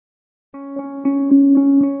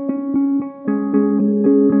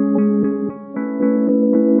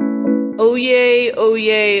Oyez,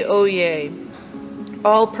 oyez, oyez.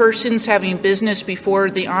 All persons having business before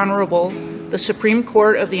the Honorable, the Supreme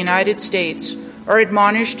Court of the United States, are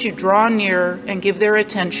admonished to draw near and give their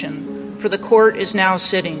attention, for the court is now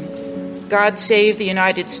sitting. God save the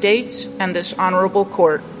United States and this honorable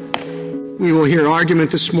court. We will hear argument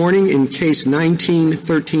this morning in Case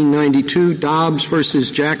 19-1392, Dobbs versus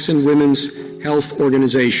Jackson Women's Health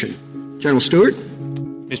Organization. General Stewart.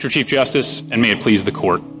 Mr. Chief Justice, and may it please the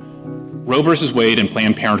Court, Roe v. Wade and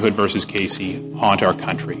Planned Parenthood v. Casey haunt our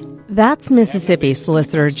country. That's Mississippi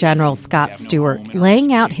Solicitor General Scott Stewart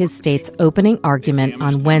laying out his state's opening argument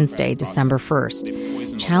on Wednesday, December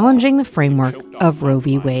 1st, challenging the framework of Roe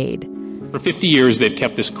v. Wade. For 50 years, they've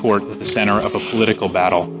kept this court at the center of a political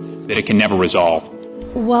battle that it can never resolve.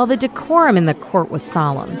 While the decorum in the court was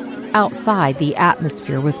solemn, outside the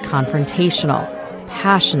atmosphere was confrontational,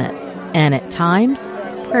 passionate, and at times,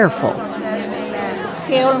 prayerful.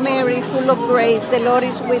 Hail Mary, full of grace, the Lord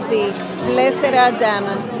is with thee. Blessed art thou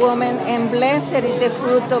among women, and blessed is the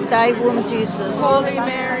fruit of thy womb, Jesus. Holy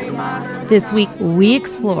Mary, Mother. This week, we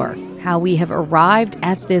explore how we have arrived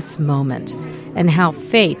at this moment and how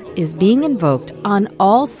faith is being invoked on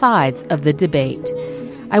all sides of the debate.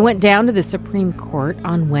 I went down to the Supreme Court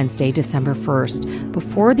on Wednesday, December 1st,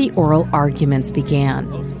 before the oral arguments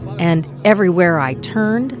began. And everywhere I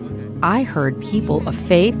turned, I heard people of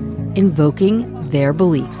faith invoking their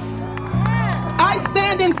beliefs. I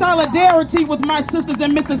stand in solidarity with my sisters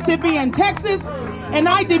in Mississippi and Texas, and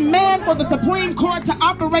I demand for the Supreme Court to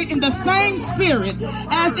operate in the same spirit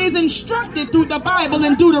as is instructed through the Bible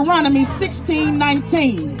in Deuteronomy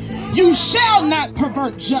 16:19. You shall not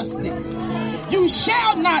pervert justice. You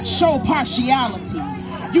shall not show partiality.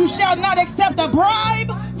 You shall not accept a bribe,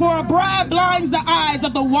 for a bribe blinds the eyes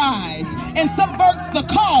of the wise and subverts the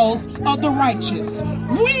cause of the righteous.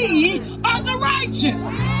 We are the righteous.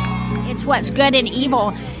 It's what's good and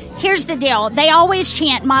evil. Here's the deal. They always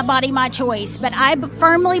chant, my body, my choice. But I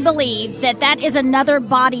firmly believe that that is another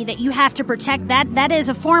body that you have to protect. That is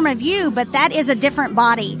a form of you, but that is a different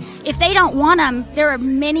body. If they don't want them, there are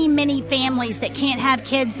many, many families that can't have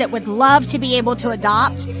kids that would love to be able to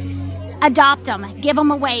adopt them, give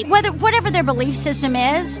them away. Whatever their belief system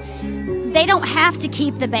is, they don't have to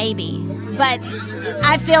keep the baby. But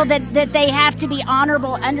I feel that they have to be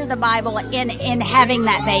honorable under the Bible in having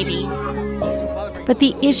that baby. But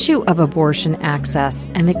the issue of abortion access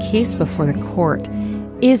and the case before the court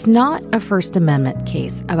is not a First Amendment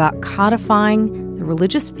case about codifying the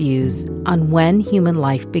religious views on when human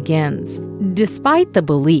life begins. Despite the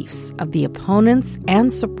beliefs of the opponents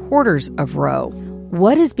and supporters of Roe,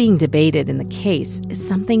 what is being debated in the case is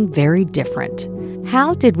something very different.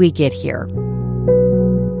 How did we get here?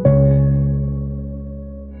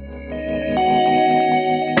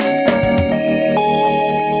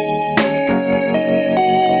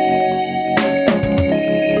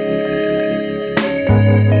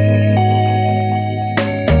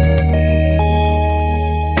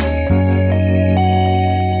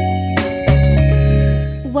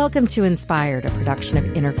 Welcome to Inspired, a production of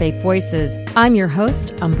Interfaith Voices. I'm your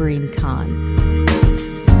host, Umbreen Khan.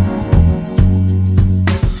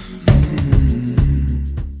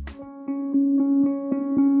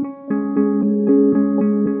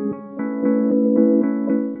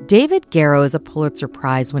 David Garrow is a Pulitzer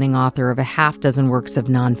Prize-winning author of a half-dozen works of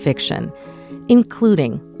nonfiction,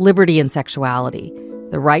 including Liberty and Sexuality,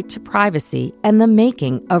 The Right to Privacy, and The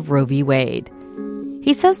Making of Roe v. Wade.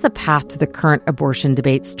 He says the path to the current abortion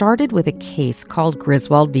debate started with a case called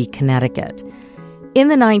Griswold v. Connecticut. In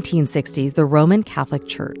the 1960s, the Roman Catholic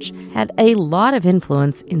Church had a lot of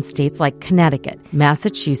influence in states like Connecticut,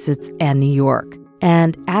 Massachusetts, and New York.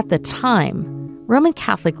 And at the time, Roman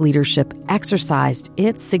Catholic leadership exercised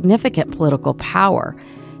its significant political power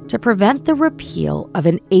to prevent the repeal of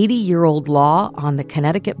an 80-year-old law on the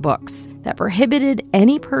Connecticut books that prohibited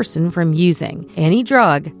any person from using any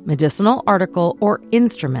drug, medicinal article, or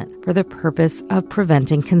instrument for the purpose of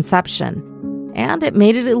preventing conception. And it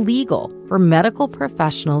made it illegal for medical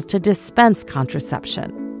professionals to dispense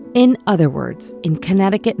contraception. In other words, in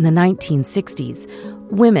Connecticut in the 1960s,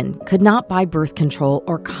 women could not buy birth control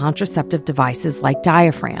or contraceptive devices like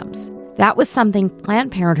diaphragms. That was something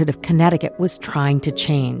Planned Parenthood of Connecticut was trying to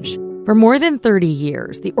change. For more than 30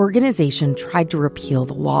 years, the organization tried to repeal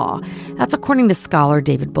the law. That's according to scholar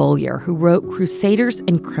David Bollier, who wrote Crusaders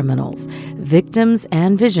and Criminals, Victims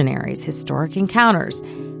and Visionaries, Historic Encounters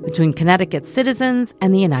between Connecticut citizens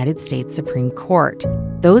and the United States Supreme Court.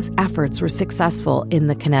 Those efforts were successful in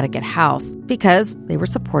the Connecticut House because they were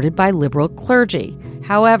supported by liberal clergy.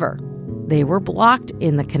 However, they were blocked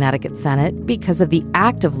in the Connecticut Senate because of the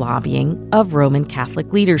active lobbying of Roman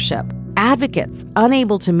Catholic leadership. Advocates,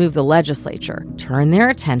 unable to move the legislature, turned their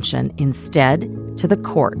attention instead to the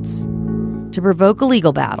courts to provoke a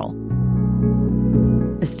legal battle.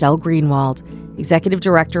 Estelle Greenwald, executive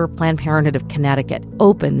director of Planned Parenthood of Connecticut,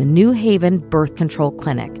 opened the New Haven Birth Control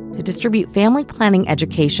Clinic to distribute family planning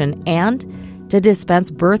education and to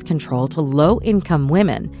dispense birth control to low-income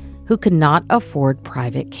women who could not afford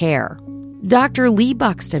private care. Dr. Lee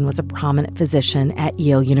Buxton was a prominent physician at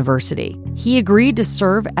Yale University. He agreed to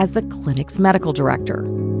serve as the clinic's medical director.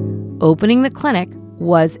 Opening the clinic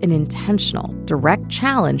was an intentional, direct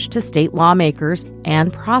challenge to state lawmakers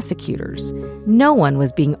and prosecutors. No one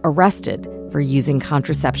was being arrested for using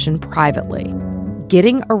contraception privately.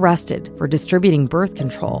 Getting arrested for distributing birth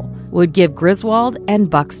control would give Griswold and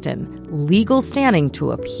Buxton legal standing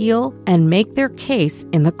to appeal and make their case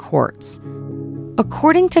in the courts.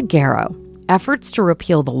 According to Garrow, efforts to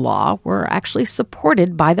repeal the law were actually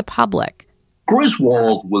supported by the public.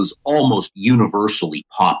 Griswold was almost universally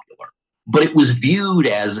popular, but it was viewed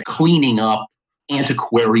as cleaning up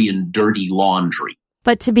antiquarian dirty laundry.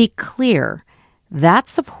 But to be clear, that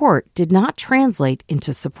support did not translate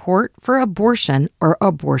into support for abortion or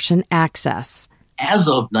abortion access. As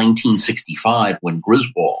of 1965, when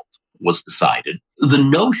Griswold was decided, the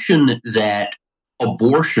notion that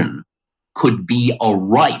abortion could be a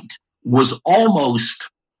right was almost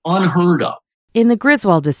unheard of. In the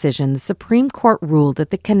Griswold decision, the Supreme Court ruled that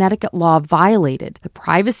the Connecticut law violated the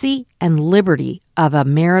privacy and liberty of a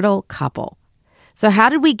marital couple. So how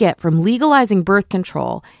did we get from legalizing birth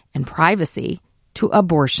control and privacy to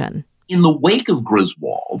abortion? In the wake of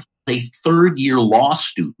Griswold, a third-year law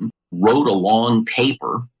student wrote a long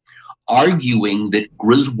paper arguing that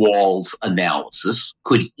Griswold's analysis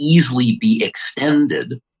could easily be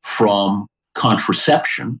extended from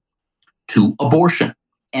contraception to abortion.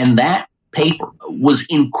 And that paper was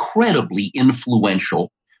incredibly influential.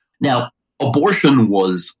 Now, abortion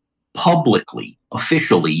was publicly,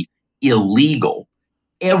 officially illegal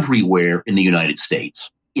everywhere in the United States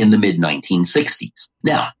in the mid-1960s.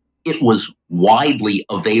 Now, it was widely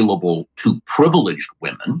available to privileged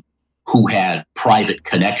women who had private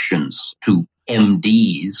connections to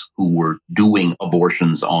MDs who were doing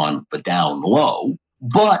abortions on the down low.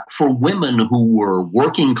 But for women who were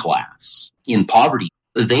working class in poverty,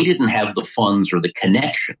 they didn't have the funds or the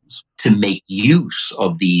connections to make use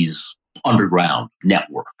of these underground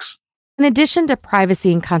networks. In addition to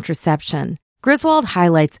privacy and contraception, Griswold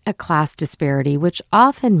highlights a class disparity, which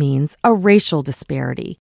often means a racial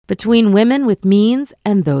disparity between women with means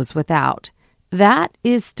and those without. That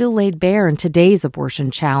is still laid bare in today's abortion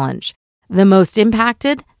challenge. The most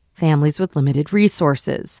impacted? Families with limited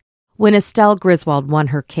resources. When Estelle Griswold won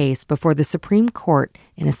her case before the Supreme Court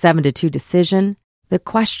in a 7-2 decision, the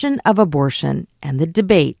question of abortion and the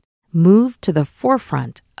debate moved to the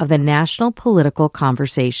forefront of the national political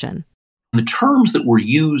conversation. The terms that were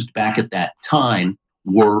used back at that time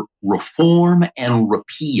were reform and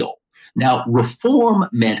repeal. Now, reform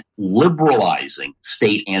meant liberalizing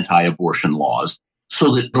state anti-abortion laws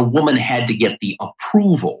so that the woman had to get the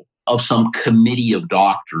approval of some committee of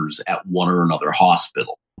doctors at one or another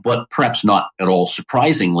hospital. But perhaps not at all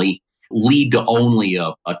surprisingly, lead to only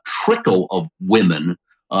a trickle of women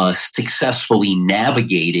successfully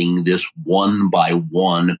navigating this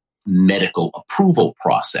one-by-one medical approval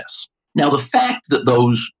process. Now, the fact that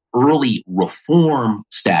those early reform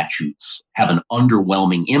statutes have an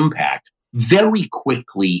underwhelming impact very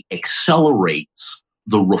quickly accelerates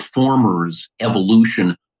the reformers'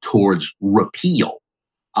 evolution towards repeal,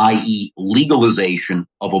 i.e. legalization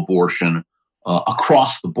of abortion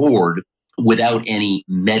across the board without any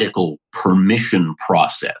medical permission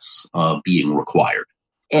process being required.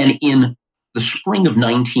 And in the spring of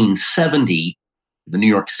 1970, the New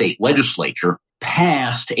York State Legislature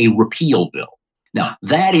passed a repeal bill. Now,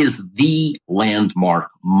 that is the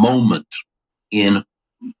landmark moment in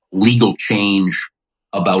legal change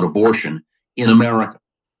about abortion in America.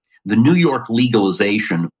 The New York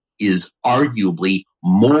legalization is arguably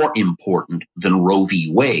more important than Roe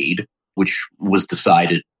v. Wade, which was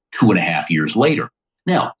decided 2.5 years later.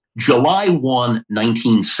 Now, July 1,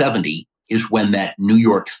 1970 is when that New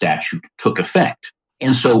York statute took effect.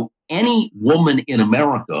 And so any woman in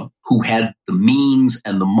America who had the means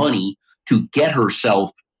and the money to get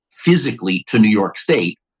herself physically to New York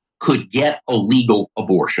State could get a legal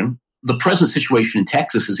abortion. The present situation in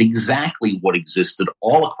Texas is exactly what existed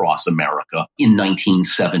all across America in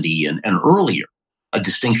 1970 and earlier. A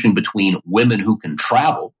distinction between women who can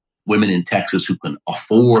travel, women in Texas who can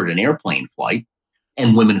afford an airplane flight,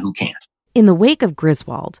 and women who can't. In the wake of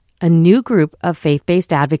Griswold, a new group of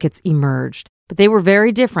faith-based advocates emerged, But they were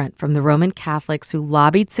very different from the Roman Catholics who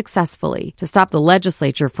lobbied successfully to stop the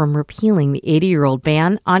legislature from repealing the 80-year-old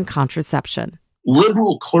ban on contraception.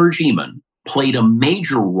 Liberal clergymen played a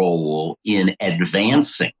major role in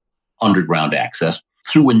advancing underground access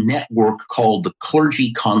through a network called the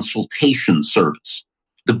Clergy Consultation Service.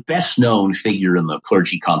 The best-known figure in the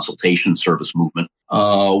Clergy Consultation Service movement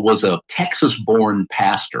was a Texas-born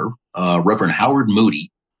pastor, Reverend Howard Moody,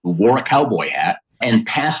 who wore a cowboy hat and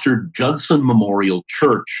pastored Judson Memorial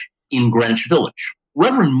Church in Greenwich Village.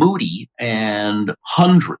 Reverend Moody and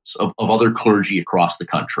hundreds of other clergy across the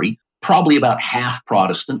country, probably about half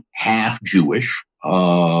Protestant, half Jewish,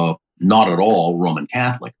 not at all Roman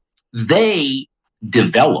Catholic, they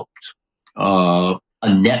developed a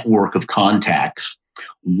network of contacts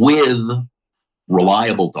with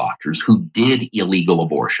reliable doctors who did illegal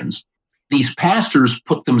abortions. These pastors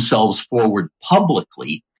put themselves forward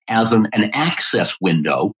publicly as an access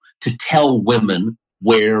window to tell women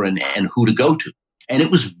where and who to go to. And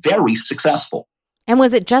it was very successful. And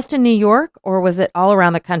was it just in New York, or was it all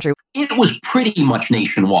around the country? It was pretty much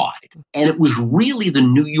nationwide. And it was really the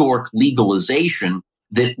New York legalization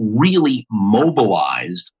that really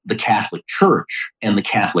mobilized the Catholic Church and the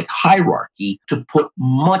Catholic hierarchy to put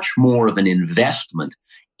much more of an investment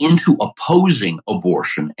into opposing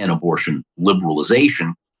abortion and abortion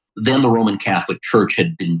liberalization than the Roman Catholic Church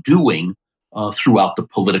had been doing throughout the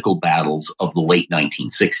political battles of the late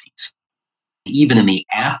 1960s. Even in the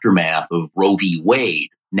aftermath of Roe v. Wade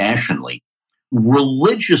nationally,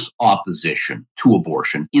 religious opposition to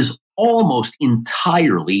abortion is almost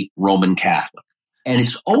entirely Roman Catholic. And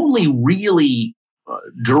it's only really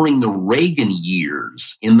during the Reagan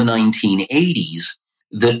years in the 1980s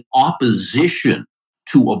that opposition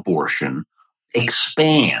to abortion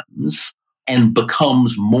expands and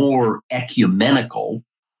becomes more ecumenical,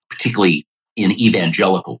 particularly in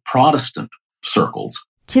evangelical Protestant circles.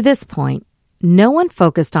 To this point, no one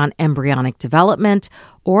focused on embryonic development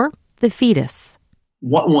or the fetus.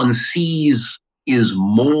 What one sees is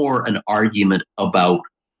more an argument about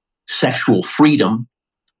sexual freedom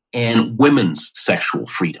and women's sexual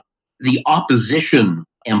freedom. The opposition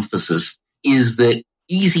emphasis is that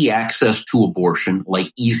easy access to abortion, like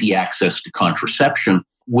easy access to contraception,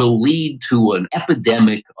 will lead to an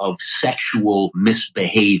epidemic of sexual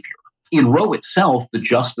misbehavior. In Roe itself, the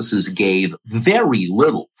justices gave very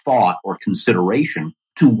little thought or consideration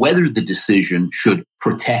to whether the decision should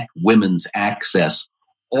protect women's access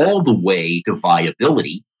all the way to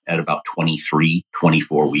viability at about 23,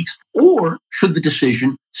 24 weeks, or should the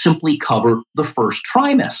decision simply cover the first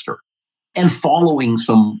trimester? And following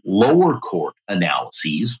some lower court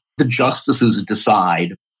analyses, the justices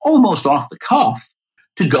decide, almost off the cuff,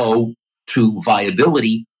 to go to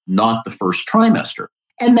viability, not the first trimester.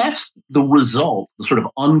 And that's the result, the sort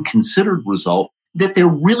of unconsidered result, that there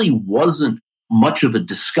really wasn't much of a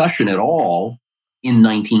discussion at all in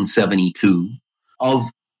 1972 of,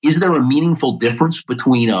 is there a meaningful difference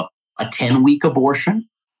between a 10-week abortion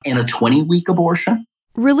and a 20-week abortion?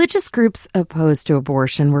 Religious groups opposed to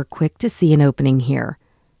abortion were quick to see an opening here.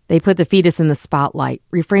 They put the fetus in the spotlight,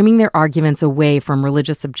 reframing their arguments away from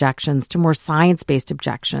religious objections to more science-based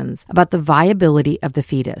objections about the viability of the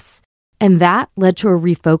fetus. And that led to a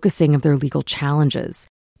refocusing of their legal challenges.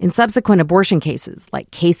 In subsequent abortion cases,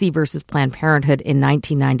 like Casey versus Planned Parenthood in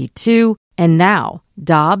 1992, and now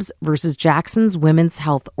Dobbs versus Jackson's Women's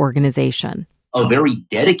Health Organization. A very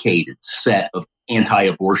dedicated set of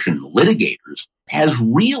anti-abortion litigators has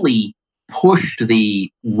really pushed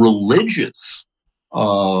the religious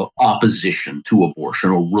opposition to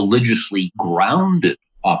abortion, or religiously grounded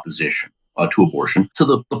opposition to abortion, to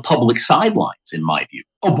the public sidelines, in my view.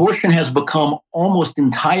 Abortion has become almost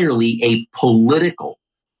entirely a political,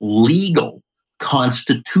 legal,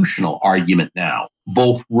 constitutional argument now.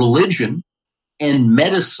 Both religion and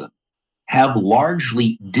medicine have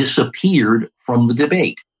largely disappeared from the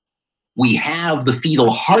debate. We have the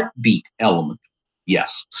fetal heartbeat element,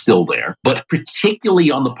 yes, still there, but particularly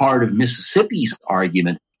on the part of Mississippi's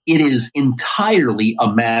argument, it is entirely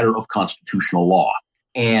a matter of constitutional law.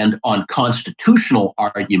 And on constitutional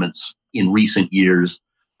arguments in recent years,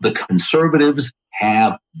 the conservatives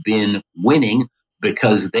have been winning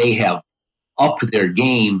because they have upped their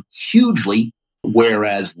game hugely,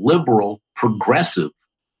 whereas liberal, progressive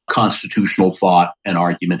constitutional thought and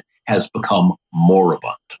argument has become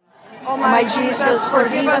moribund. Oh my Jesus,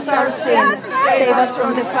 forgive us our sins, save us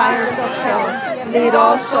from the fires of hell, lead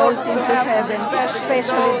all souls into heaven,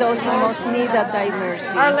 especially those in most need of thy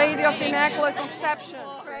mercy. Our Lady of the Immaculate Conception.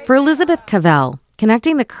 For Elizabeth Cavell,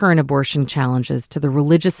 connecting the current abortion challenges to the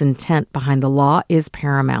religious intent behind the law is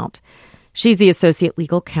paramount. She's the Associate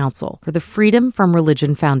Legal Counsel for the Freedom from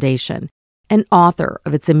Religion Foundation and author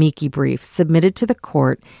of its amici brief submitted to the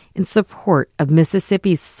court in support of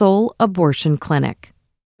Mississippi's sole abortion clinic.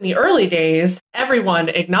 In the early days, everyone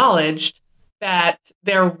acknowledged that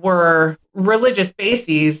there were religious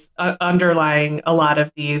bases underlying a lot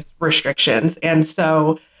of these restrictions. And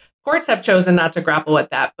so courts have chosen not to grapple with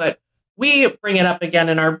that. But we bring it up again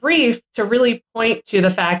in our brief to really point to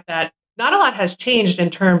the fact that not a lot has changed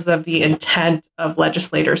in terms of the intent of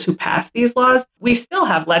legislators who passed these laws. We still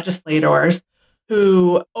have legislators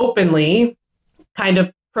who openly kind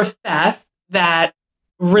of profess that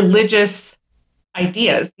religious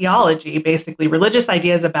ideas, theology, basically religious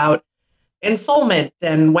ideas about ensoulment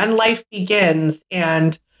and when life begins,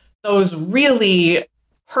 and those really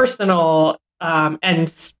personal and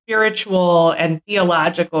spiritual and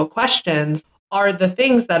theological questions are the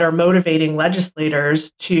things that are motivating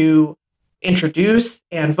legislators to introduce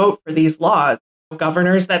and vote for these laws.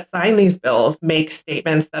 Governors that sign these bills make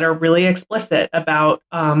statements that are really explicit about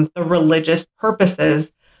the religious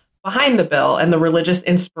purposes behind the bill and the religious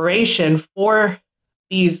inspiration for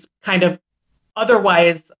these kind of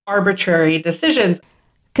otherwise arbitrary decisions.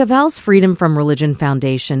 Cavell's Freedom from Religion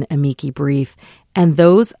Foundation amici brief and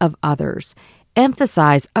those of others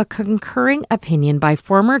emphasize a concurring opinion by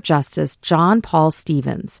former Justice John Paul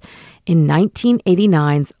Stevens in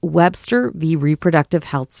 1989's Webster v. Reproductive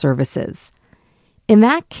Health Services. In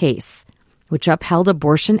that case, which upheld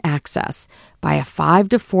abortion access by a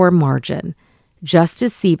 5-4 margin,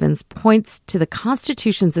 Justice Stevens points to the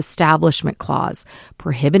Constitution's Establishment Clause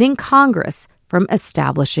prohibiting Congress from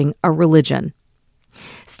establishing a religion.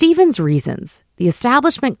 Stevens reasons the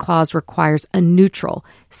Establishment Clause requires a neutral,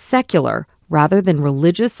 secular, rather than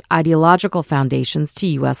religious ideological foundations to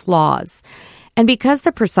U.S. laws. And because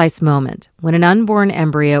the precise moment when an unborn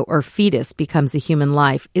embryo or fetus becomes a human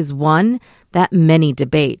life is one that many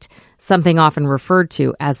debate, something often referred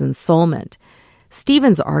to as ensoulment,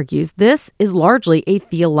 Stevens argues this is largely a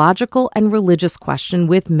theological and religious question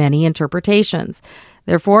with many interpretations.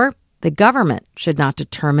 Therefore, the government should not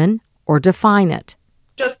determine or define it.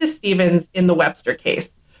 Justice Stevens in the Webster case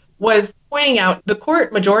was pointing out the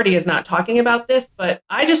court majority is not talking about this, but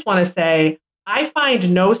I just want to say I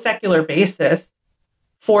find no secular basis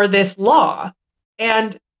for this law.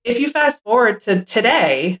 And if you fast forward to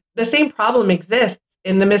today, the same problem exists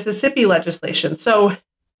in the Mississippi legislation. So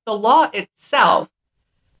the law itself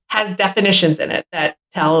has definitions in it that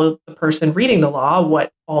tell the person reading the law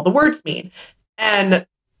what all the words mean. And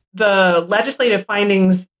the legislative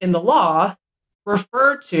findings in the law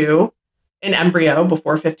refer to an embryo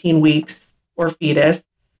before 15 weeks or fetus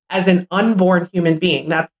as an unborn human being.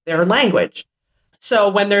 That's their language. So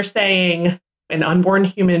when they're saying an unborn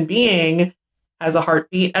human being has a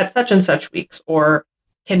heartbeat at such and such weeks or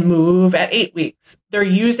can move at 8 weeks, they're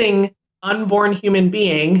using unborn human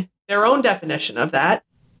being, their own definition of that,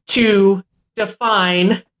 to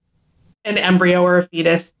define an embryo or a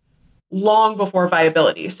fetus long before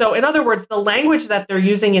viability. So in other words, the language that they're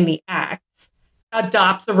using in the acts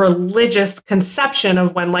adopts a religious conception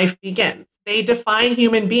of when life begins. They define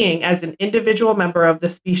human being as an individual member of the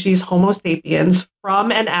species Homo sapiens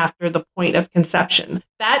from and after the point of conception.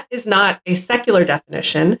 That is not a secular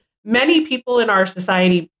definition. Many people in our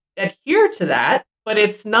society adhere to that, but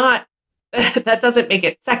it's not, that doesn't make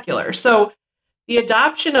it secular. So the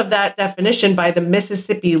adoption of that definition by the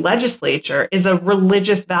Mississippi legislature is a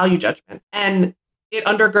religious value judgment, and it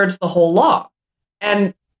undergirds the whole law.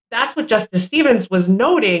 And that's what Justice Stevens was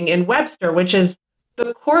noting in Webster, which is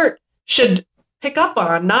the court should pick up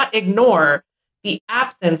on, not ignore, the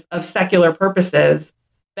absence of secular purposes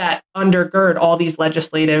that undergird all these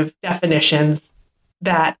legislative definitions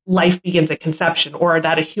that life begins at conception or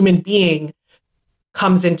that a human being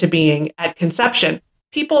comes into being at conception.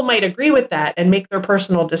 People might agree with that and make their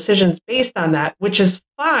personal decisions based on that, which is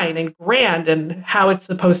fine and grand and how it's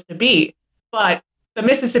supposed to be. But the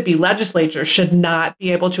Mississippi legislature should not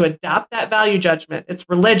be able to adopt that value judgment. It's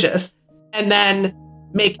religious, and then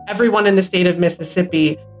make everyone in the state of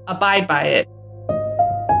Mississippi abide by it.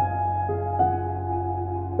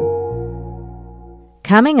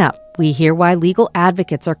 Coming up, we hear why legal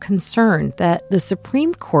advocates are concerned that the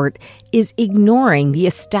Supreme Court is ignoring the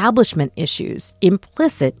establishment issues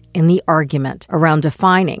implicit in the argument around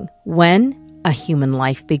defining when a human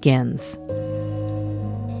life begins.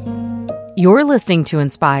 You're listening to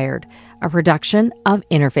Inspired, a production of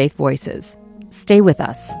Interfaith Voices. Stay with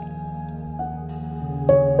us.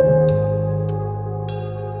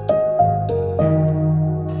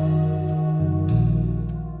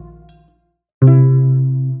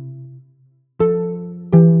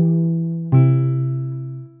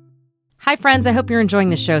 Hi, friends. I hope you're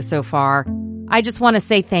enjoying the show so far. I just want to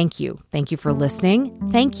say thank you. Thank you for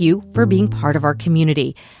listening. Thank you for being part of our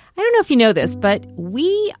community. I don't know if you know this, but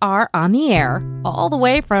we are on the air all the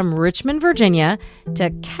way from Richmond, Virginia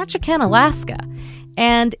to Ketchikan, Alaska,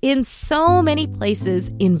 and in so many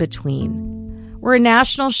places in between. We're a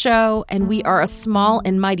national show, and we are a small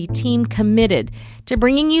and mighty team committed to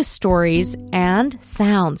bringing you stories and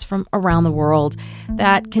sounds from around the world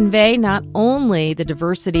that convey not only the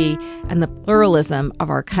diversity and the pluralism of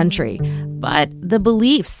our country, but the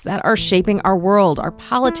beliefs that are shaping our world, our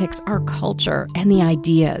politics, our culture, and the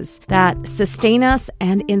ideas that sustain us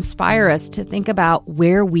and inspire us to think about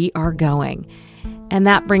where we are going. And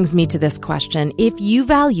that brings me to this question. If you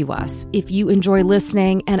value us, if you enjoy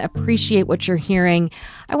listening and appreciate what you're hearing,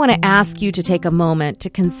 I want to ask you to take a moment to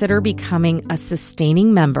consider becoming a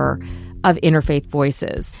sustaining member of Interfaith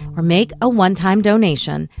Voices, or make a one-time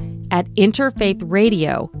donation at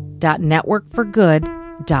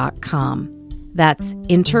interfaithradio.networkforgood.com. That's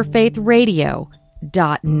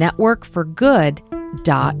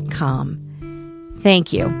interfaithradio.networkforgood.com.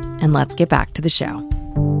 Thank you, and let's get back to the show.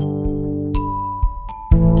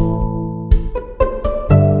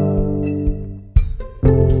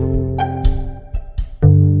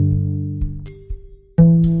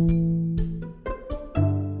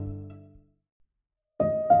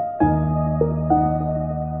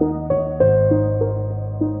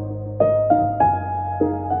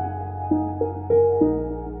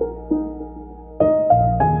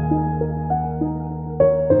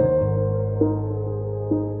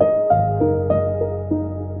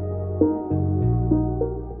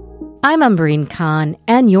 I'm Umbreen Khan,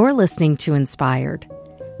 and you're listening to Inspired.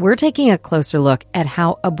 We're taking a closer look at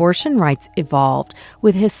how abortion rights evolved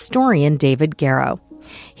with historian David Garrow.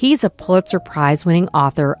 He's a Pulitzer Prize-winning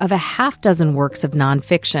author of a half-dozen works of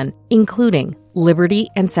nonfiction, including Liberty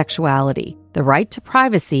and Sexuality, The Right to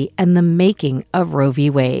Privacy, and The Making of Roe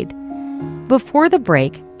v. Wade. Before the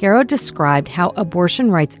break, Garrow described how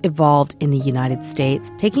abortion rights evolved in the United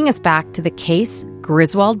States, taking us back to the case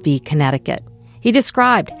Griswold v. Connecticut. He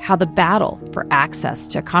described how the battle for access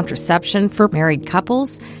to contraception for married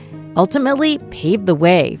couples ultimately paved the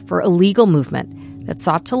way for a legal movement that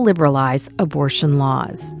sought to liberalize abortion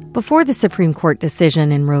laws. Before the Supreme Court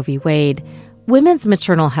decision in Roe v. Wade, women's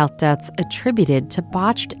maternal health deaths attributed to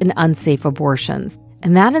botched and unsafe abortions,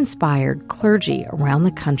 and that inspired clergy around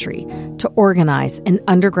the country to organize an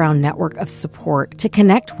underground network of support to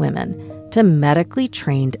connect women to medically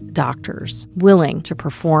trained doctors willing to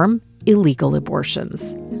perform illegal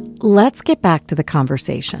abortions. Let's get back to the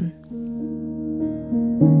conversation.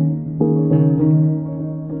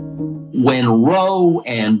 When Roe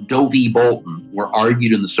and Doe v. Bolton were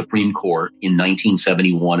argued in the Supreme Court in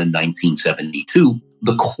 1971 and 1972,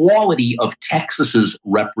 the quality of Texas's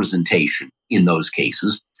representation in those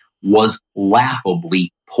cases was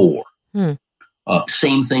laughably poor.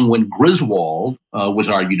 Same thing when Griswold was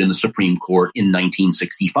argued in the Supreme Court in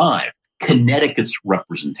 1965. Connecticut's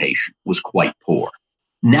representation was quite poor.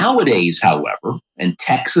 Nowadays, however, and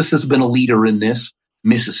Texas has been a leader in this,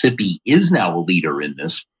 Mississippi is now a leader in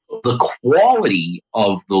this, the quality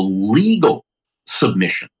of the legal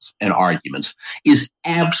submissions and arguments is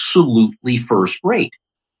absolutely first rate.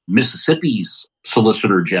 Mississippi's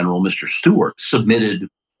Solicitor General, Mr. Stewart, submitted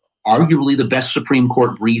arguably the best Supreme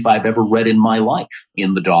Court brief I've ever read in my life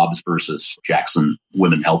in the Dobbs versus Jackson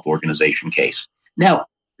Women Health Organization case. Now,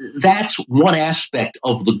 that's one aspect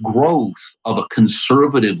of the growth of a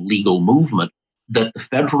conservative legal movement that the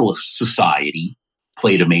Federalist Society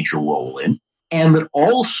played a major role in, and that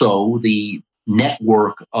also the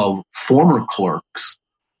network of former clerks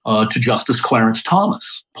to Justice Clarence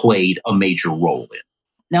Thomas played a major role in.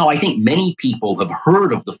 Now, I think many people have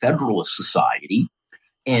heard of the Federalist Society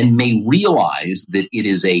and may realize that it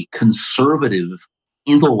is a conservative,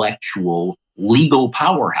 intellectual, legal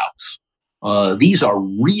powerhouse. These are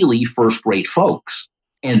really first-rate folks.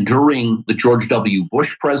 And during the George W.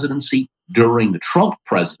 Bush presidency, during the Trump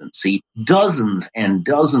presidency, dozens and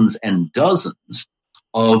dozens and dozens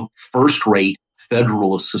of first-rate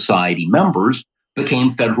Federalist Society members became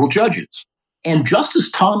federal judges. And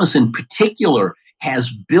Justice Thomas in particular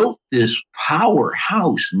has built this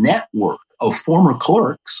powerhouse network of former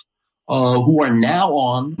clerks who are now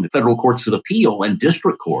on the federal courts of appeal and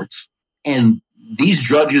district courts. And these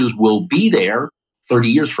judges will be there 30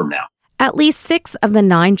 years from now. At least 6 of the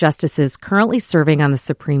 9 justices currently serving on the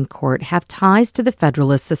Supreme Court have ties to the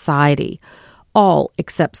Federalist Society, all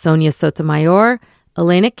except Sonia Sotomayor,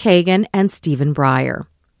 Elena Kagan, and Stephen Breyer.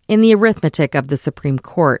 In the arithmetic of the Supreme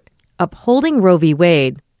Court, upholding Roe v.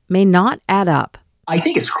 Wade may not add up I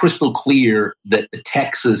think it's crystal clear that the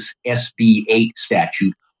Texas SB 8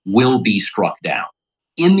 statute will be struck down.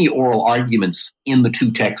 In the oral arguments in the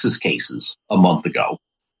two Texas cases a month ago,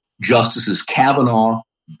 Justices Kavanaugh,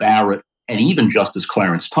 Barrett, and even Justice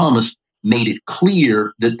Clarence Thomas made it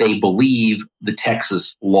clear that they believe the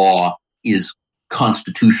Texas law is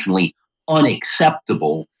constitutionally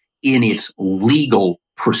unacceptable in its legal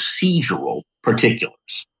procedural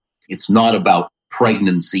particulars. It's not about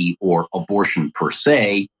pregnancy or abortion per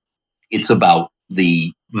se. It's about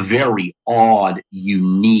the very odd,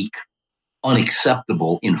 unique,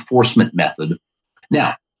 unacceptable enforcement method.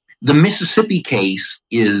 Now, the Mississippi case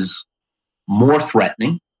is more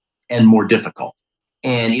threatening and more difficult,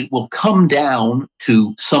 and it will come down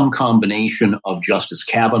to some combination of Justice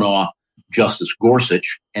Kavanaugh, Justice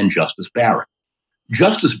Gorsuch, and Justice Barrett.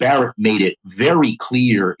 Justice Barrett made it very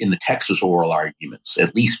clear in the Texas oral arguments,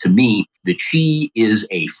 at least to me, that she is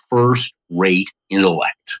a first-rate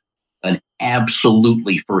intellect, an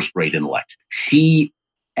absolutely first-rate intellect. She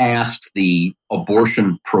asked the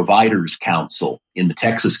Abortion Providers Council in the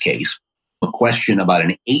Texas case a question about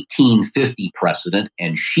an 1850 precedent,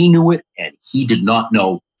 and she knew it, and he did not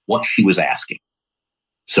know what she was asking.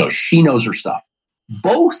 So she knows her stuff.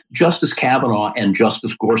 Both Justice Kavanaugh and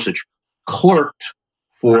Justice Gorsuch clerked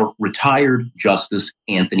for retired Justice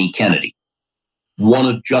Anthony Kennedy. One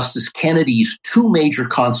of Justice Kennedy's two major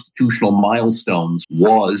constitutional milestones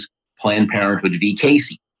was Planned Parenthood v.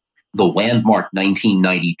 Casey, the landmark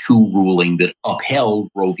 1992 ruling that upheld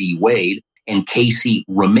Roe v. Wade, and Casey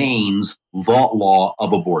remains the law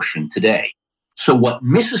of abortion today. So what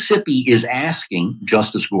Mississippi is asking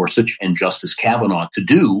Justice Gorsuch and Justice Kavanaugh to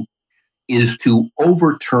do is to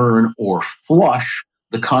overturn or flush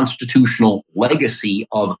the constitutional legacy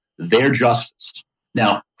of their justice.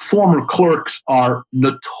 Now, former clerks are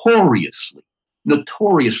notoriously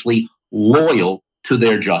loyal to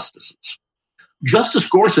their justices. Justice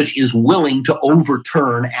Gorsuch is willing to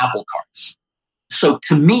overturn apple carts. So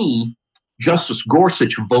to me, Justice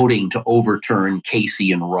Gorsuch voting to overturn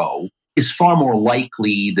Casey and Roe is far more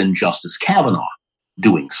likely than Justice Kavanaugh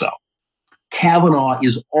doing so. Kavanaugh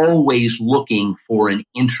is always looking for an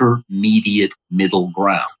intermediate middle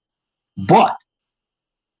ground. But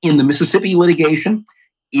in the Mississippi litigation,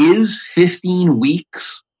 is 15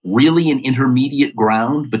 weeks really an intermediate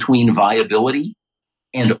ground between viability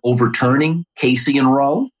and overturning Casey and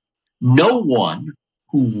Roe? No one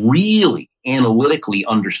who really analytically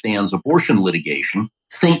understands abortion litigation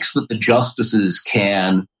thinks that the justices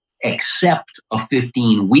can accept a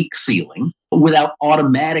 15-week ceiling without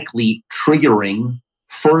automatically triggering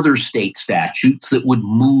further state statutes that would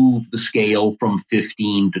move the scale from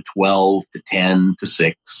 15 to 12 to 10 to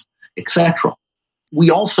 6, etc.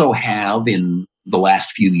 We also have, in the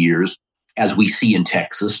last few years, as we see in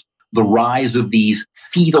Texas, the rise of these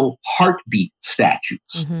fetal heartbeat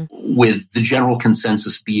statutes, with the general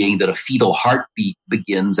consensus being that a fetal heartbeat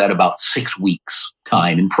begins at about 6 weeks'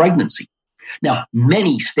 time in pregnancy. Now,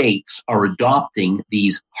 many states are adopting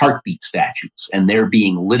these heartbeat statutes, and they're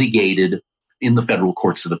being litigated in the federal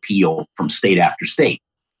courts of appeal from state after state.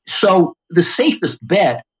 So the safest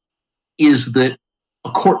bet is that a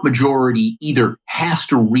court majority either has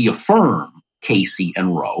to reaffirm Casey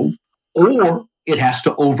and Roe, or it has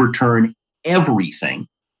to overturn everything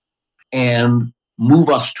and move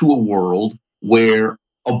us to a world where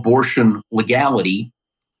abortion legality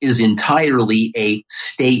is entirely a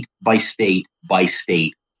state by state by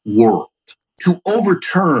state world. To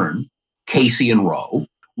overturn Casey and Roe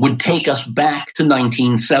would take us back to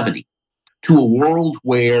 1970, to a world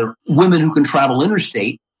where women who can travel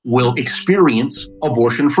interstate will experience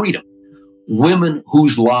abortion freedom. Women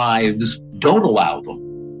whose lives don't allow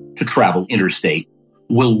them to travel interstate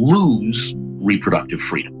will lose reproductive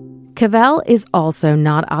freedom. Cavell is also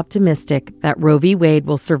not optimistic that Roe v. Wade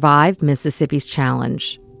will survive Mississippi's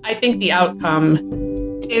challenge. I think the outcome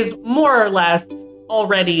is more or less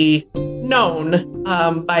already known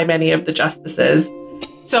by many of the justices.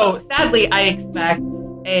 So sadly, I expect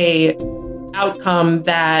a outcome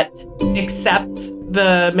that accepts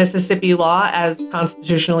the Mississippi law as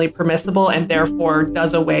constitutionally permissible and therefore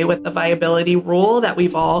does away with the viability rule that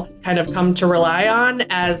we've all kind of come to rely on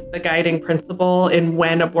as the guiding principle in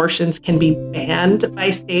when abortions can be banned by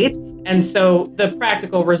states. And so the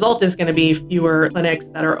practical result is going to be fewer clinics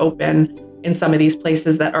that are open in some of these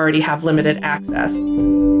places that already have limited access.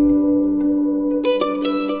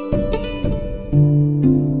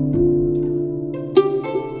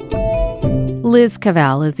 Liz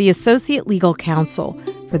Cavell is the Associate Legal Counsel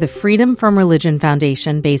for the Freedom from Religion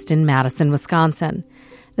Foundation based in Madison, Wisconsin.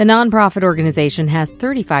 The nonprofit organization has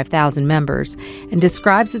 35,000 members and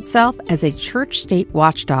describes itself as a church-state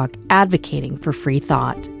watchdog advocating for free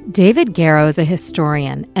thought. David Garrow is a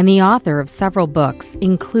historian and the author of several books,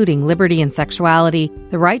 including Liberty and Sexuality,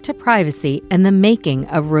 The Right to Privacy, and The Making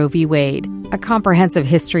of Roe v. Wade, a comprehensive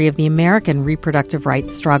history of the American reproductive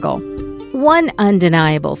rights struggle. One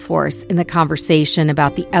undeniable force in the conversation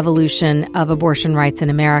about the evolution of abortion rights in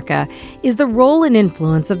America is the role and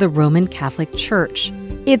influence of the Roman Catholic Church.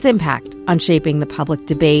 Its impact on shaping the public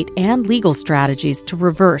debate and legal strategies to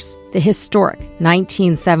reverse the historic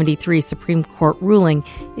 1973 Supreme Court ruling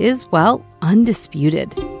is, well,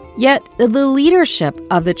 undisputed. Yet, the leadership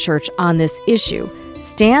of the Church on this issue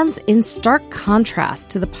stands in stark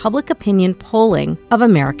contrast to the public opinion polling of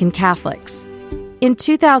American Catholics. In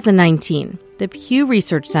 2019, the Pew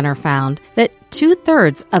Research Center found that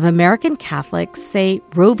 2/3 of American Catholics say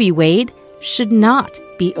Roe v. Wade should not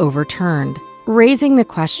be overturned, raising the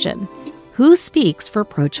question, who speaks for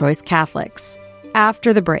pro-choice Catholics?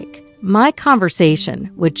 After the break, my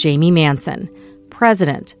conversation with Jamie Manson,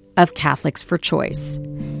 president of Catholics for Choice.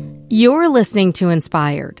 You're listening to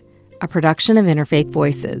Inspired, a production of Interfaith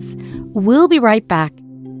Voices. We'll be right back.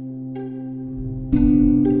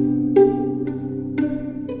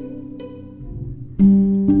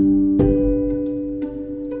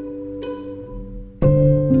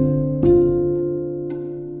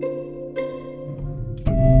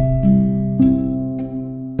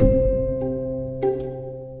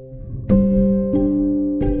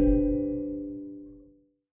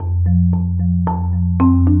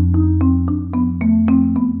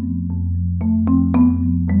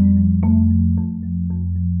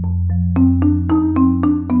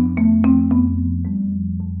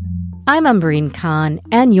 I'm Umbreen Khan,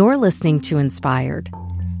 and you're listening to Inspired.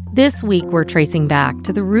 This week, we're tracing back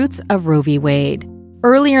to the roots of Roe v. Wade.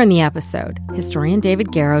 Earlier in the episode, historian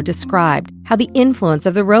David Garrow described how the influence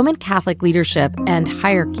of the Roman Catholic leadership and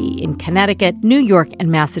hierarchy in Connecticut, New York,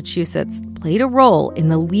 and Massachusetts played a role in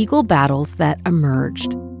the legal battles that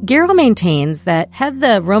emerged. Garrow maintains that had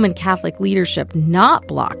the Roman Catholic leadership not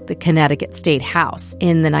blocked the Connecticut State House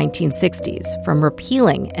in the 1960s from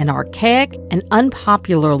repealing an archaic and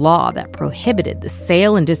unpopular law that prohibited the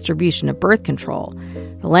sale and distribution of birth control,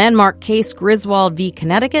 the landmark case Griswold v.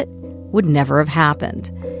 Connecticut would never have happened.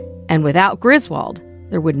 And without Griswold,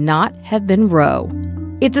 there would not have been Roe.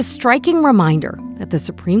 It's a striking reminder that the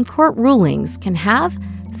Supreme Court rulings can have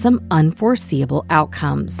some unforeseeable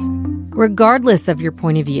outcomes. Regardless of your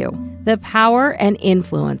point of view, the power and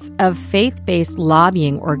influence of faith-based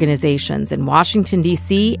lobbying organizations in Washington,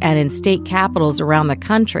 D.C. and in state capitals around the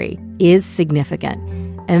country is significant,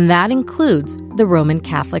 and that includes the Roman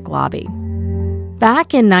Catholic lobby.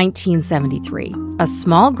 Back in 1973, a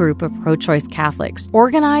small group of pro-choice Catholics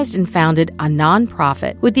organized and founded a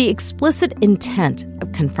nonprofit with the explicit intent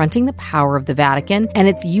of confronting the power of the Vatican and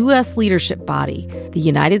its U.S. leadership body, the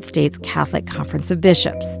United States Catholic Conference of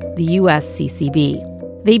Bishops, the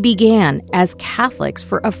USCCB. They began as Catholics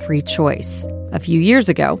for a Free Choice. A few years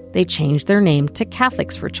ago, they changed their name to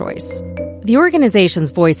Catholics for Choice. The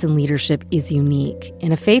organization's voice and leadership is unique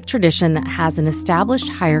in a faith tradition that has an established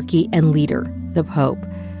hierarchy and leader, the Pope.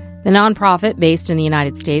 The nonprofit, based in the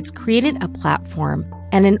United States, created a platform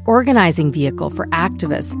and an organizing vehicle for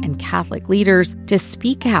activists and Catholic leaders to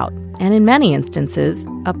speak out and, in many instances,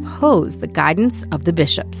 oppose the guidance of the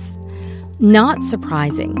bishops. Not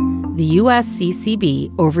surprising, the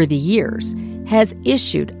USCCB, over the years, has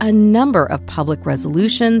issued a number of public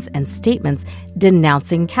resolutions and statements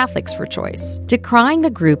denouncing Catholics for Choice, decrying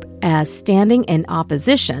the group as standing in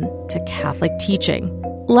opposition to Catholic teaching.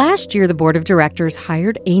 Last year, the board of directors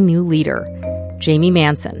hired a new leader, Jamie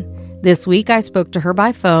Manson. This week, I spoke to her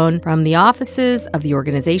by phone from the offices of the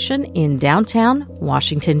organization in downtown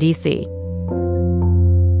Washington, D.C.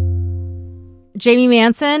 Jamie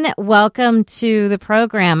Manson, welcome to the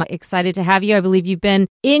program. Excited to have you. I believe you've been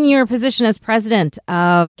in your position as president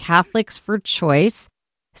of Catholics for Choice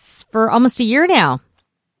for almost a year now.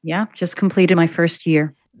 Yeah, just completed my first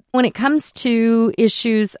year. When it comes to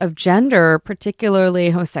issues of gender, particularly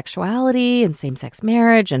homosexuality and same-sex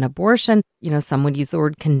marriage and abortion, some would use the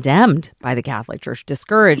word condemned by the Catholic Church,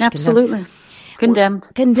 discouraged. Absolutely. Condemned.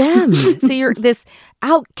 So you're this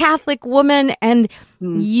out Catholic woman and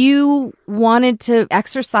you wanted to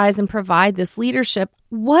exercise and provide this leadership.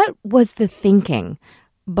 What was the thinking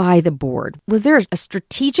by the board? Was there a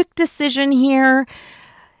strategic decision here?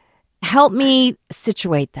 Help me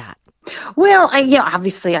situate that. Well,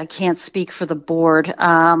 obviously I can't speak for the board,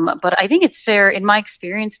 but I think it's fair, in my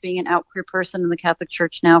experience being an out queer person in the Catholic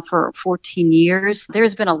Church now for 14 years,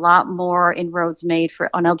 there's been a lot more inroads made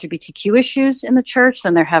on LGBTQ issues in the church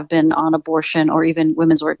than there have been on abortion or even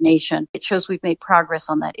women's ordination. It shows we've made progress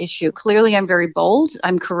on that issue. Clearly, I'm very bold.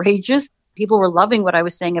 I'm courageous. People were loving what I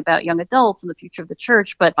was saying about young adults and the future of the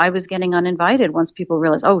church, but I was getting uninvited once people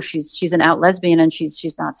realized, oh, she's an out lesbian and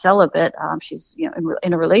she's not celibate. She's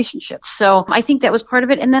in a relationship. So I think that was part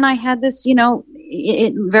of it. And then I had this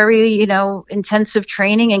very intensive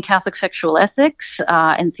training in Catholic sexual ethics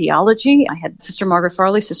and theology. I had Sister Margaret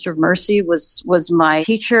Farley, Sister of Mercy, was my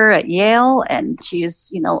teacher at Yale, and she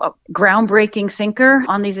is a groundbreaking thinker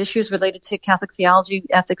on these issues related to Catholic theology,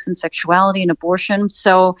 ethics, and sexuality and abortion.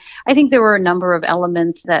 So I think there were a number of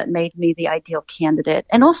elements that made me the ideal candidate.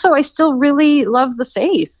 And also, I still really love the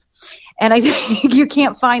faith. And I think you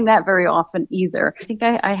can't find that very often either. I think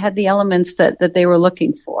I had the elements that they were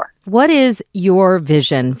looking for. What is your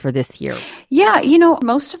vision for this year? Yeah,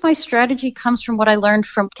 most of my strategy comes from what I learned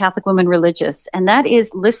from Catholic Women Religious, and that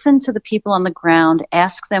is listen to the people on the ground,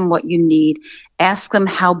 ask them what you need, ask them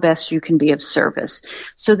how best you can be of service.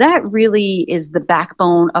 So that really is the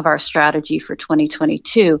backbone of our strategy for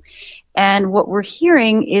 2022. And what we're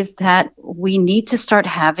hearing is that we need to start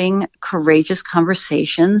having courageous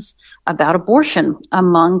conversations about abortion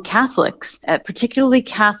among Catholics, particularly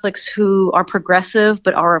Catholics who are progressive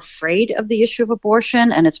but are afraid of the issue of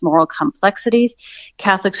abortion and its moral complexities,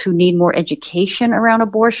 Catholics who need more education around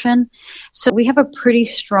abortion. So we have a pretty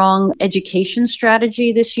strong education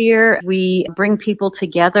strategy this year. We bring people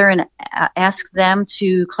together and ask them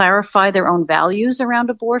to clarify their own values around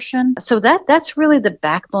abortion. So that's really the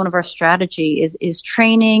backbone of our strategy is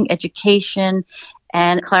training, education,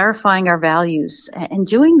 and clarifying our values and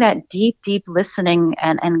doing that deep listening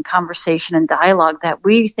and conversation and dialogue that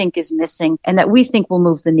we think is missing and that we think will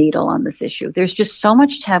move the needle on this issue. There's just so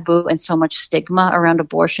much taboo and so much stigma around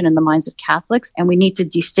abortion in the minds of Catholics, and we need to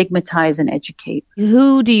destigmatize and educate.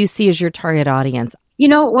 Who do you see as your target audience?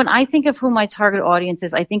 When I think of who my target audience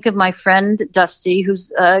is, I think of my friend Dusty,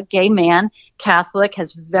 who's a gay man, Catholic,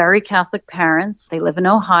 has very Catholic parents. They live in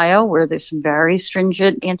Ohio, where there's some very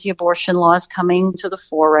stringent anti-abortion laws coming to the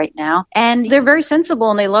fore right now. And they're very sensible,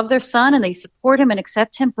 and they love their son, and they support him and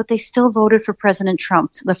accept him, but they still voted for President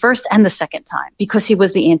Trump the first and the second time because he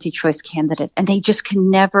was the anti-choice candidate. And they just can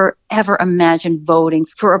never, ever imagine voting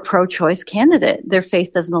for a pro-choice candidate. Their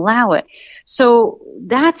faith doesn't allow it. So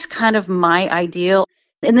that's kind of my ideal.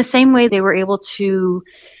 In the same way they were able to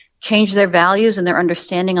change their values and their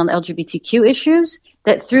understanding on LGBTQ issues,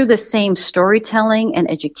 that through the same storytelling and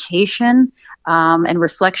education and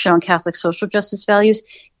reflection on Catholic social justice values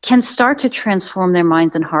can start to transform their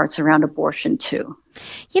minds and hearts around abortion too.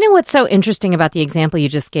 What's so interesting about the example you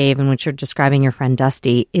just gave in which you're describing your friend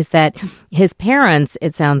Dusty is that his parents,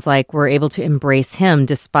 it sounds like, were able to embrace him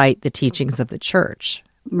despite the teachings of the church.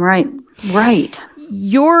 Right.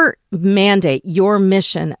 Your mandate, your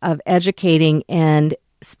mission of educating and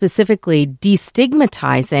specifically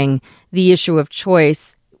destigmatizing the issue of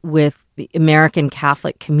choice with the American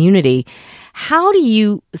Catholic community, how do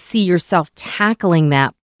you see yourself tackling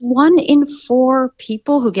that? 1 in 4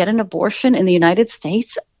 people who get an abortion in the United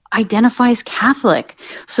States identifies Catholic.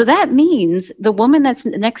 So that means the woman that's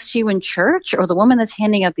next to you in church or the woman that's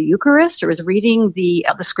handing out the Eucharist or is reading the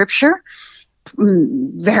scripture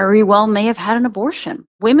very well may have had an abortion.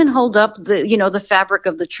 Women hold up the fabric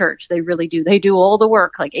of the church. They really do. They do all the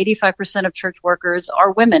work. Like 85% of church workers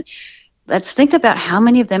are women. Let's think about how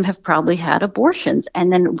many of them have probably had abortions.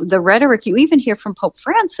 And then the rhetoric you even hear from Pope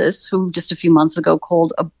Francis, who just a few months ago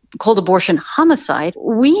called abortion homicide.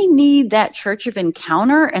 We need that church of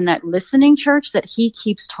encounter and that listening church that he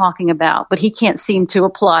keeps talking about, but he can't seem to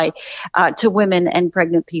apply to women and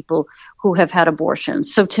pregnant people who have had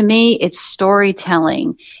abortions. So to me, it's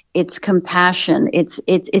storytelling, it's compassion, it's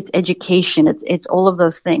education, it's all of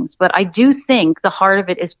those things. But I do think the heart of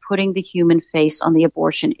it is putting the human face on the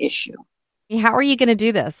abortion issue. How are you going to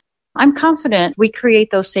do this? I'm confident we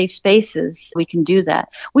create those safe spaces. We can do that.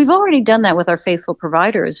 We've already done that with our Faithful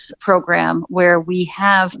Providers program, where we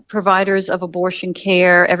have providers of abortion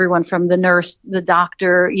care, everyone from the nurse, the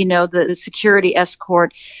doctor, the security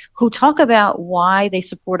escort, who talk about why they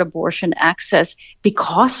support abortion access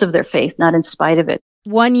because of their faith, not in spite of it.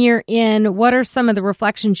 1 year in, what are some of the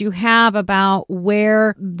reflections you have about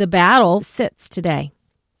where the battle sits today?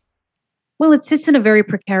 Well, it sits in a very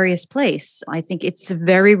precarious place. I think it's a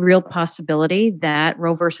very real possibility that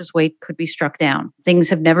Roe versus Wade could be struck down. Things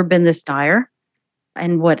have never been this dire.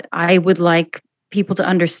 And what I would like people to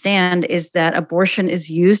understand is that abortion is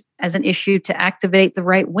used as an issue to activate the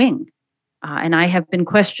right wing. And I have been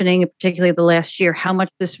questioning, particularly the last year, how much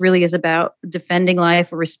this really is about defending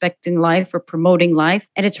life or respecting life or promoting life.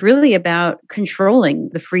 And it's really about controlling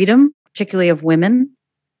the freedom, particularly of women,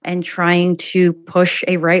 and trying to push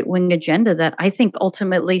a right-wing agenda that I think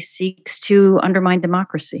ultimately seeks to undermine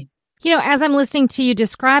democracy. You know, as I'm listening to you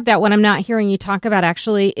describe that, what I'm not hearing you talk about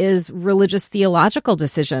actually is religious theological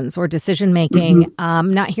decisions or decision making.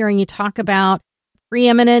 Mm-hmm. Not hearing you talk about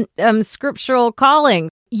preeminent scriptural calling.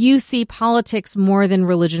 You see politics more than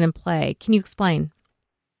religion in play. Can you explain?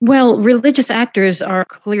 Well, religious actors are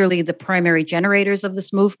clearly the primary generators of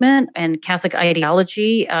this movement, and Catholic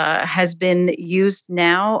ideology has been used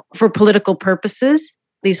now for political purposes.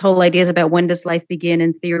 These whole ideas about when does life begin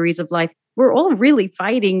and theories of life, we're all really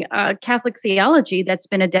fighting Catholic theology that's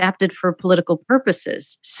been adapted for political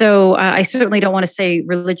purposes. So I certainly don't want to say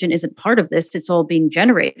religion isn't part of this. It's all being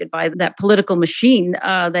generated by that political machine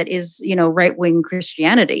that is, right-wing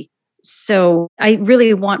Christianity. So I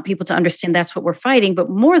really want people to understand that's what we're fighting. But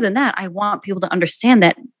more than that, I want people to understand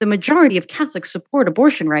that the majority of Catholics support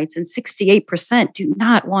abortion rights, and 68% do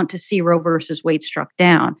not want to see Roe versus Wade struck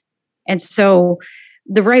down. And so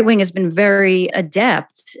the right wing has been very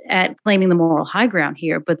adept at claiming the moral high ground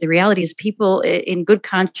here. But the reality is people in good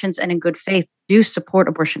conscience and in good faith do support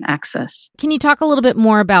abortion access. Can you talk a little bit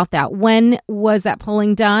more about that? When was that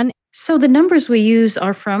polling done? So the numbers we use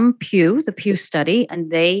are from Pew, the Pew study, and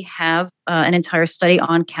they have an entire study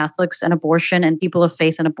on Catholics and abortion and people of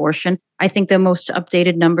faith and abortion. I think the most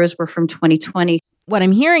updated numbers were from 2020. What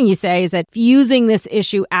I'm hearing you say is that fusing this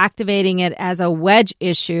issue, activating it as a wedge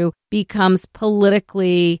issue, becomes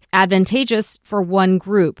politically advantageous for one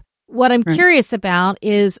group. What I'm curious about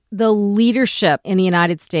is the leadership in the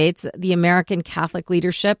United States, the American Catholic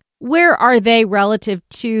leadership. Where are they relative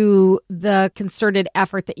to the concerted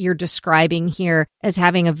effort that you're describing here as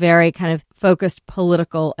having a very kind of focused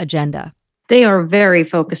political agenda? They are very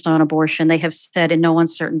focused on abortion. They have said in no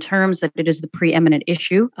uncertain terms that it is the preeminent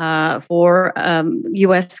issue for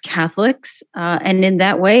U.S. Catholics. And in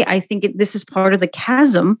that way, I think this is part of the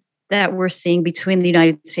chasm that we're seeing between the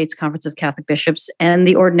United States Conference of Catholic Bishops and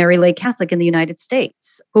the ordinary lay Catholic in the United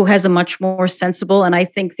States, who has a much more sensible and I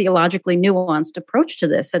think theologically nuanced approach to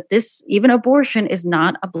this, that this, even abortion, is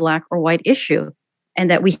not a black or white issue, and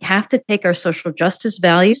that we have to take our social justice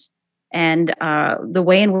values and the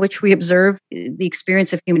way in which we observe the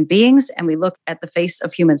experience of human beings, and we look at the face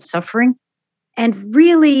of human suffering, and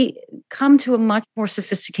really come to a much more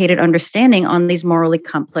sophisticated understanding on these morally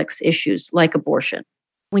complex issues like abortion.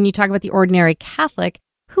 When you talk about the ordinary Catholic,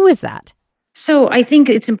 who is that? So I think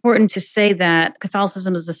it's important to say that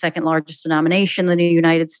Catholicism is the second largest denomination in the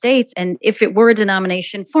United States. And if it were a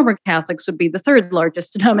denomination, former Catholics would be the third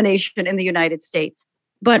largest denomination in the United States.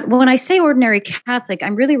 But when I say ordinary Catholic,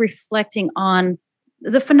 I'm really reflecting on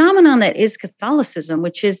the phenomenon that is Catholicism,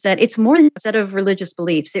 which is that it's more than a set of religious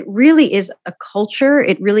beliefs. It really is a culture.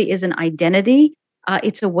 It really is an identity.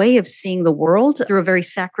 It's a way of seeing the world through a very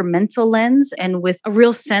sacramental lens and with a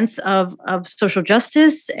real sense of social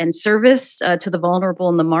justice and service to the vulnerable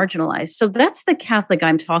and the marginalized. So that's the Catholic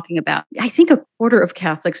I'm talking about. I think a quarter of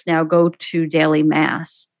Catholics now go to daily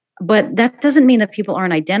mass, but that doesn't mean that people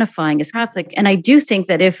aren't identifying as Catholic. And I do think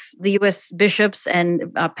that if the U.S. bishops and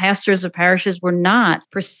pastors of parishes were not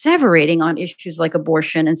perseverating on issues like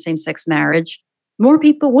abortion and same-sex marriage, more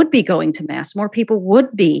people would be going to mass, more people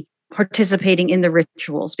would be participating in the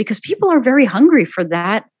rituals, because people are very hungry for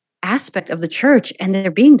that aspect of the church and they're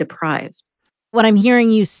being deprived. What I'm hearing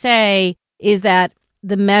you say is that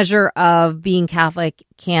the measure of being Catholic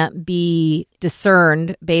can't be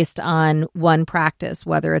discerned based on one practice,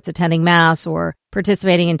 whether it's attending Mass or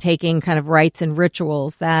participating in taking kind of rites and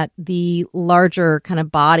rituals, that the larger kind of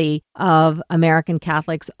body of American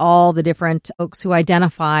Catholics, all the different folks who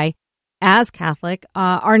identify as Catholic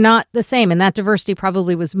are not the same. And that diversity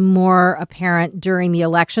probably was more apparent during the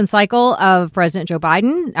election cycle of President Joe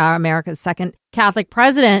Biden, America's second Catholic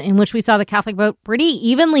president, in which we saw the Catholic vote pretty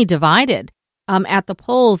evenly divided at the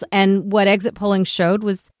polls. And what exit polling showed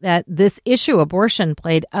was that this issue, abortion,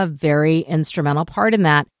 played a very instrumental part in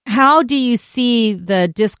that. How do you see the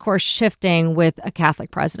discourse shifting with a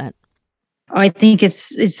Catholic president? I think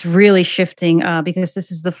it's really shifting because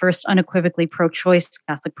this is the first unequivocally pro-choice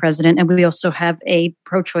Catholic president. And we also have a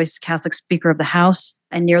pro-choice Catholic Speaker of the House,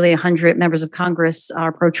 and nearly 100 members of Congress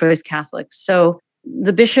are pro-choice Catholics. So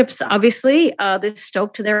the bishops, obviously, this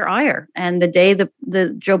stoked to their ire. And the day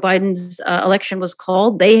the Joe Biden's election was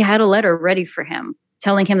called, they had a letter ready for him,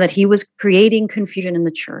 telling him that he was creating confusion in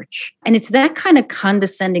the church. And it's that kind of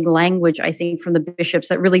condescending language, I think, from the bishops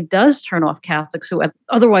that really does turn off Catholics who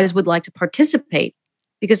otherwise would like to participate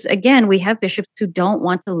Because again, we have bishops who don't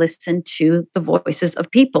want to listen to the voices of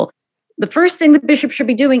people. The first thing the bishop should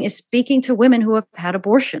be doing is speaking to women who have had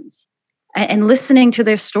abortions and listening to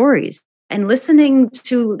their stories and listening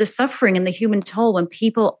to the suffering and the human toll when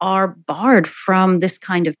people are barred from this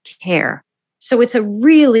kind of care. So it's a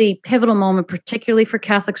really pivotal moment, particularly for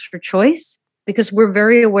Catholics for Choice, because we're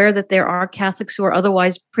very aware that there are Catholics who are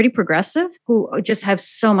otherwise pretty progressive, who just have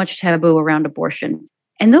so much taboo around abortion.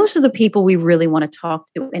 And those are the people we really want to talk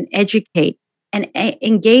to and educate and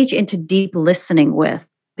engage into deep listening with,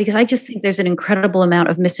 because I just think there's an incredible amount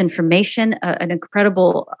of misinformation, an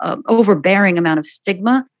incredible overbearing amount of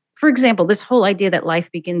stigma. For example, this whole idea that life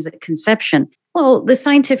begins at conception. Well, the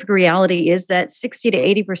scientific reality is that 60 to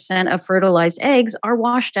 80% of fertilized eggs are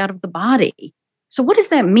washed out of the body. So what does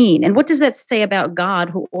that mean? And what does that say about God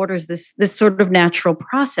who orders this sort of natural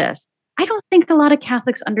process? I don't think a lot of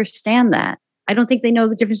Catholics understand that. I don't think they know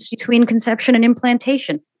the difference between conception and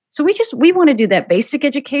implantation. So we want to do that basic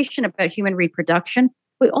education about human reproduction.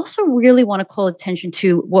 We also really want to call attention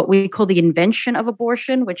to what we call the invention of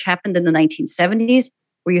abortion, which happened in the 1970s,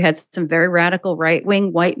 where you had some very radical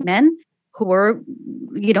right-wing white men who were,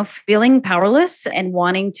 feeling powerless and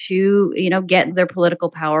wanting to, get their political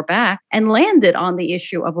power back, and landed on the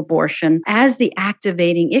issue of abortion as the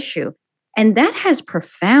activating issue. And that has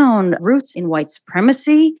profound roots in white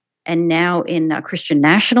supremacy and now in Christian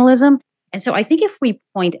nationalism. And so I think if we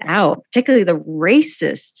point out, particularly the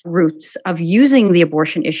racist roots of using the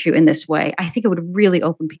abortion issue in this way, I think it would really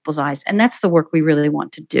open people's eyes. And that's the work we really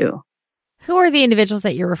want to do. Who are the individuals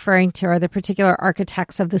that you're referring to? Are there particular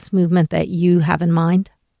architects of this movement that you have in mind?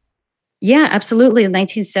 Yeah, absolutely. In the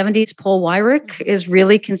 1970s, Paul Weyrich is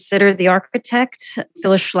really considered the architect.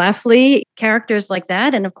 Phyllis Schlafly, characters like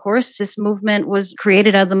that. And of course, this movement was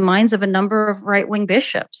created out of the minds of a number of right-wing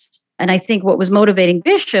bishops. And I think what was motivating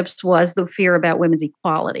bishops was the fear about women's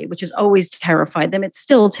equality, which has always terrified them. It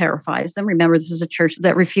still terrifies them. Remember, this is a church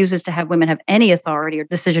that refuses to have women have any authority or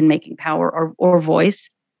decision-making power or voice.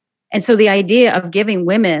 And so the idea of giving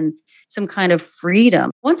women some kind of freedom,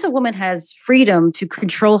 once a woman has freedom to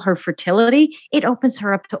control her fertility, it opens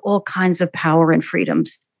her up to all kinds of power and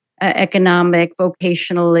freedoms, economic,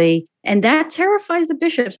 vocationally, and that terrifies the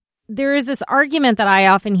bishops. There is this argument that I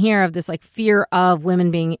often hear of this fear of women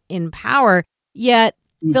being in power, yet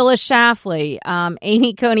Phyllis Schlafly,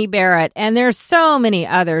 Amy Coney Barrett, and there's so many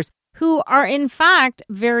others who are in fact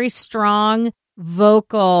very strong,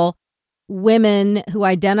 vocal women who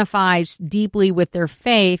identify deeply with their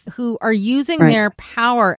faith, who are using their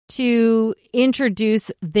power to introduce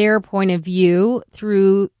their point of view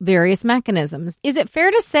through various mechanisms. Is it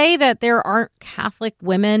fair to say that there aren't Catholic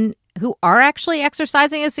women who are actually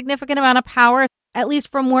exercising a significant amount of power? At least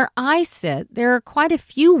from where I sit, there are quite a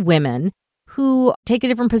few women who take a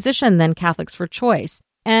different position than Catholics for Choice.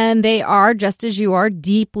 And they are, just as you are,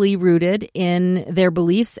 deeply rooted in their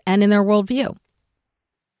beliefs and in their worldview.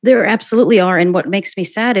 There absolutely are. And what makes me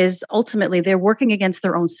sad is ultimately they're working against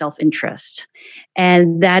their own self-interest.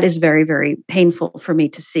 And that is very, very painful for me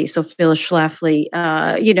to see. So Phyllis Schlafly,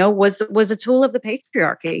 was a tool of the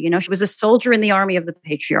patriarchy. She was a soldier in the army of the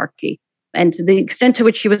patriarchy. And to the extent to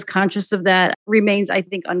which she was conscious of that remains, I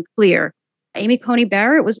think, unclear. Amy Coney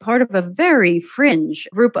Barrett was part of a very fringe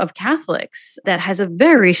group of Catholics that has a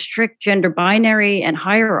very strict gender binary and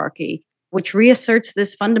hierarchy, which reasserts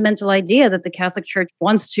this fundamental idea that the Catholic Church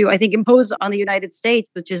wants to, I think, impose on the United States,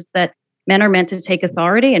 which is that men are meant to take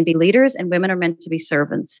authority and be leaders, and women are meant to be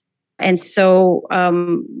servants. And so,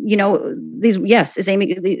 these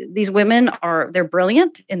women they're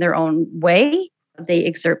brilliant in their own way. They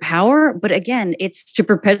exert power, but again, it's to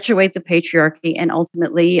perpetuate the patriarchy and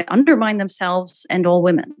ultimately undermine themselves and all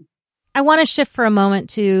women. I want to shift for a moment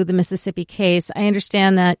to the Mississippi case. I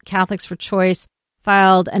understand that Catholics for Choice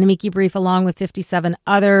filed an amici brief along with 57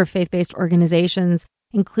 other faith-based organizations,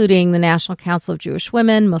 including the National Council of Jewish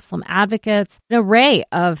Women, Muslim Advocates, an array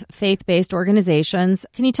of faith-based organizations.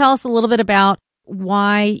 Can you tell us a little bit about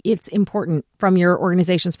why it's important from your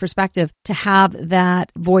organization's perspective to have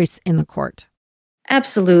that voice in the court?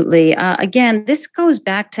 Absolutely. Again, this goes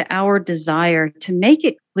back to our desire to make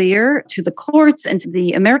it clear to the courts and to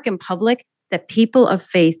the American public that people of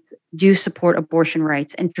faith do support abortion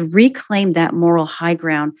rights and to reclaim that moral high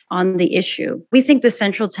ground on the issue. We think the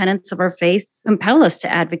central tenets of our faith compel us to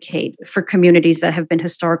advocate for communities that have been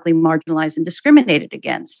historically marginalized and discriminated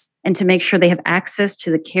against, and to make sure they have access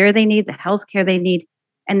to the care they need, the health care they need,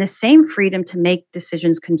 and the same freedom to make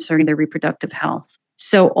decisions concerning their reproductive health.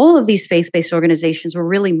 So all of these faith-based organizations were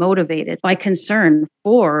really motivated by concern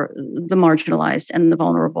for the marginalized and the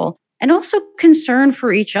vulnerable. and also concern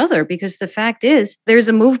for each other, because the fact is there's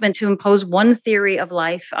a movement to impose one theory of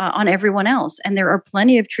life on everyone else. And there are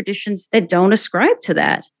plenty of traditions that don't ascribe to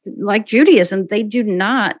that. Like Judaism, they do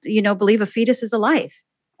not, believe a fetus is a life.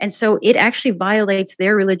 And so it actually violates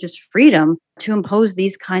their religious freedom to impose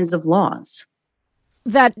these kinds of laws.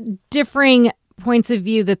 That differing points of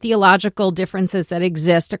view, the theological differences that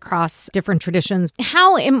exist across different traditions,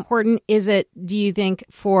 how important is it, do you think,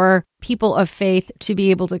 for people of faith to be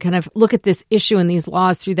able to kind of look at this issue and these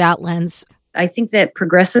laws through that lens? I think that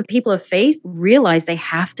progressive people of faith realize they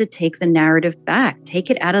have to take the narrative back, take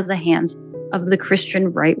it out of the hands of the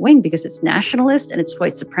Christian right wing, because it's nationalist and it's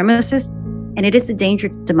white supremacist, and it is a danger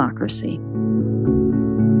to democracy.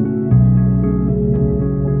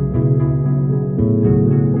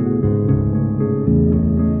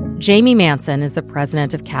 Jamie Manson is the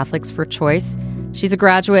president of Catholics for Choice. She's a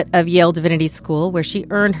graduate of Yale Divinity School, where she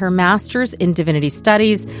earned her master's in divinity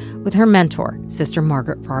studies with her mentor, Sister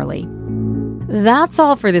Margaret Farley. That's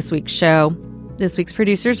all for this week's show. This week's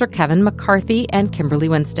producers are Kevin McCarthy and Kimberly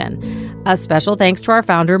Winston. A special thanks to our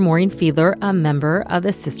founder, Maureen Fiedler, a member of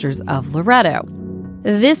the Sisters of Loretto.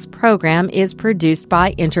 This program is produced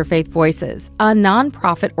by Interfaith Voices, a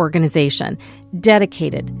nonprofit organization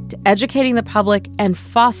dedicated to educating the public and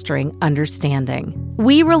fostering understanding.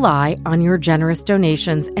 We rely on your generous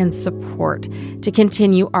donations and support to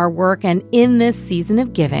continue our work, and in this season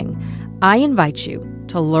of giving, I invite you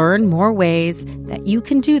to learn more ways that you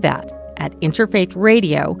can do that at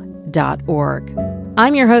interfaithradio.org.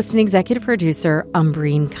 I'm your host and executive producer,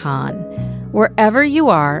 Umbreen Khan. Wherever you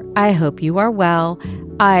are, I hope you are well,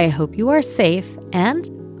 I hope you are safe, and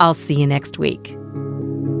I'll see you next week.